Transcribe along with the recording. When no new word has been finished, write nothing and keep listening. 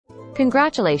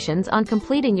Congratulations on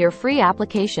completing your free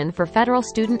application for Federal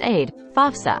Student Aid,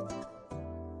 FAFSA.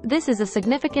 This is a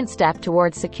significant step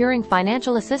towards securing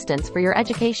financial assistance for your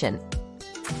education.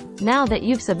 Now that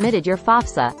you've submitted your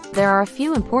FAFSA, there are a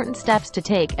few important steps to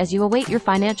take as you await your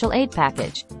financial aid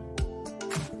package.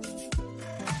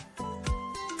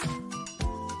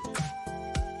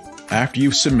 After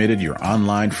you've submitted your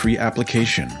online free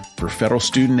application for Federal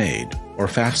Student Aid, or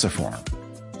FAFSA form,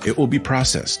 it will be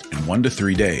processed in 1 to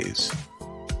 3 days.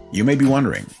 You may be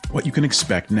wondering what you can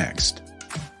expect next.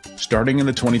 Starting in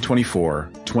the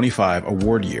 2024-25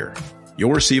 award year,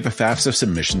 you'll receive a FAFSA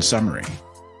submission summary.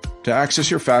 To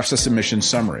access your FAFSA submission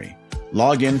summary,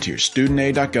 log in to your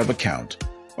studentaid.gov account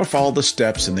or follow the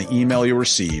steps in the email you'll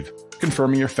receive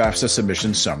confirming your FAFSA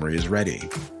submission summary is ready.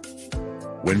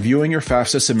 When viewing your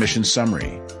FAFSA submission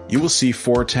summary, you will see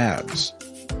 4 tabs: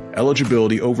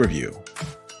 Eligibility Overview,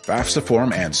 FAFSA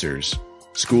Form Answers,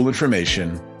 School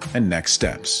Information, and Next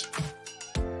Steps.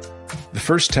 The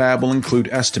first tab will include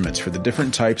estimates for the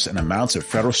different types and amounts of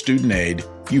federal student aid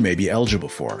you may be eligible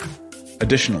for.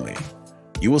 Additionally,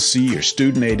 you will see your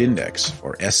Student Aid Index,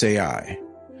 or SAI.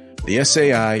 The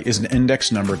SAI is an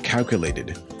index number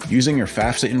calculated using your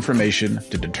FAFSA information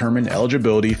to determine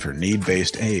eligibility for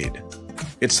need-based aid.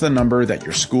 It's the number that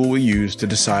your school will use to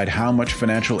decide how much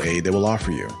financial aid they will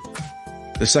offer you.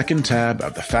 The second tab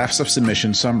of the FAFSA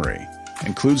submission summary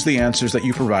includes the answers that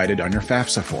you provided on your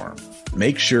FAFSA form.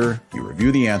 Make sure you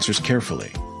review the answers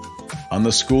carefully. On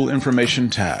the School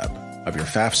Information tab of your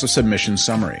FAFSA submission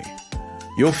summary,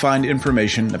 you'll find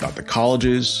information about the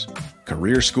colleges,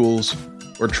 career schools,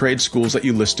 or trade schools that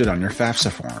you listed on your FAFSA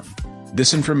form.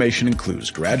 This information includes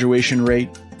graduation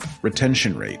rate,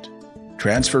 retention rate,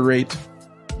 transfer rate,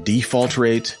 default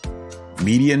rate,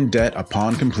 median debt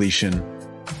upon completion,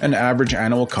 and average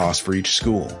annual cost for each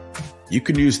school. You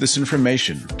can use this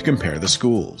information to compare the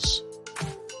schools.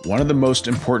 One of the most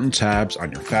important tabs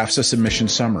on your FAFSA submission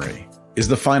summary is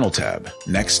the final tab,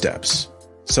 Next Steps.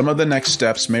 Some of the next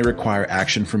steps may require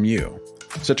action from you,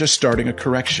 such as starting a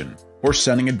correction or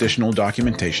sending additional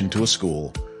documentation to a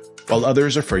school, while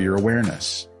others are for your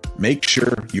awareness. Make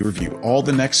sure you review all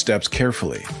the next steps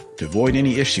carefully to avoid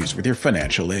any issues with your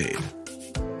financial aid.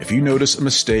 If you notice a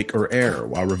mistake or error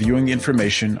while reviewing the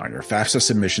information on your FAFSA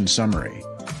submission summary,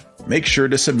 make sure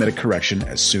to submit a correction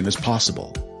as soon as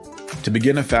possible. To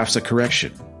begin a FAFSA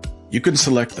correction, you can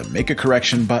select the Make a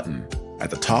Correction button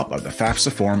at the top of the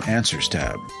FAFSA Form Answers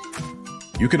tab.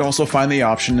 You can also find the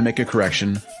option to make a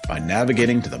correction by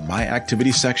navigating to the My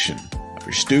Activity section of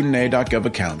your studentaid.gov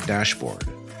account dashboard.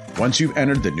 Once you've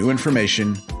entered the new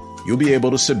information, you'll be able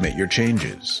to submit your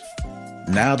changes.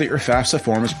 Now that your FAFSA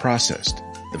form is processed,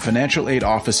 the financial aid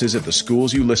offices at the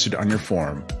schools you listed on your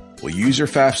form will use your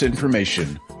FAFSA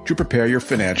information to prepare your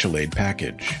financial aid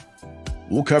package.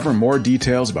 We'll cover more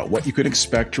details about what you can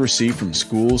expect to receive from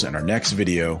schools in our next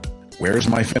video, Where's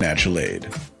My Financial Aid?